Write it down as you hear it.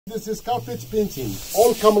This is carpet painting,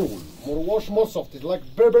 all camel wool, more wash, more soft. It's like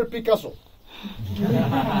Berber Picasso.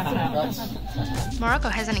 Morocco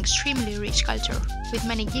has an extremely rich culture, with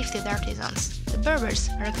many gifted artisans. The Berbers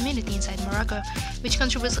are a community inside Morocco, which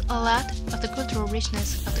contributes a lot of the cultural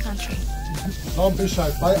richness of the country. Don't be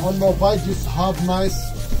shy. Buy this hard,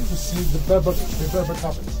 nice to see the Berber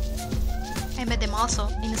carpets. I met them also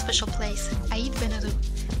in a special place, Aïd Benadou.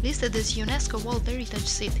 Listed as UNESCO World Heritage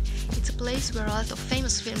Site, it's a place where a lot of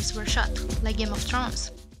famous films were shot, like Game of Thrones.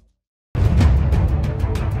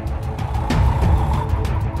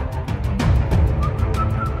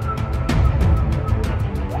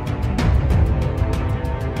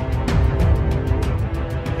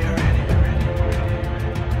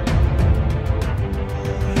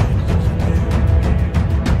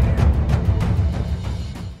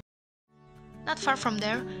 Not far from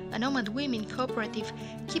there, a nomad women cooperative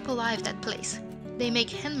keep alive that place. They make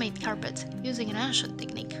handmade carpets using an ancient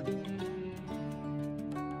technique.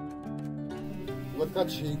 Look at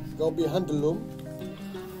she go behind the loom.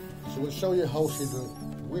 She will show you how she do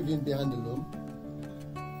weaving behind the loom.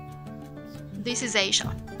 This is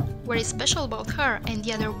Aisha. What is special about her and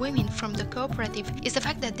the other women from the cooperative is the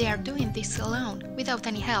fact that they are doing this alone, without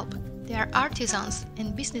any help. They are artisans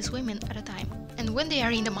and businesswomen at a time. And when they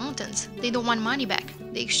are in the mountains, they don't want money back.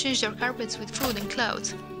 They exchange their carpets with food and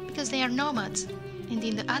clothes, because they are nomads. And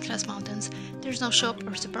in the Atlas Mountains, there's no shop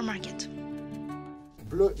or supermarket.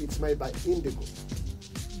 Blue, it's made by indigo.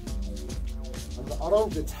 And the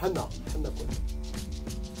orange, it's henna color.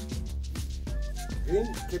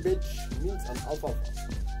 Green, cabbage, mint, and alfalfa.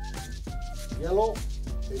 Yellow,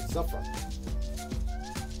 it's saffron.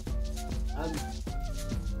 And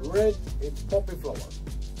red, it's poppy flower.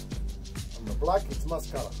 And the black, it's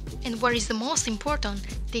mascara. And what is the most important,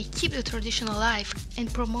 they keep the tradition alive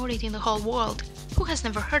and promote it in the whole world. Who has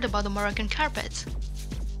never heard about the Moroccan carpets?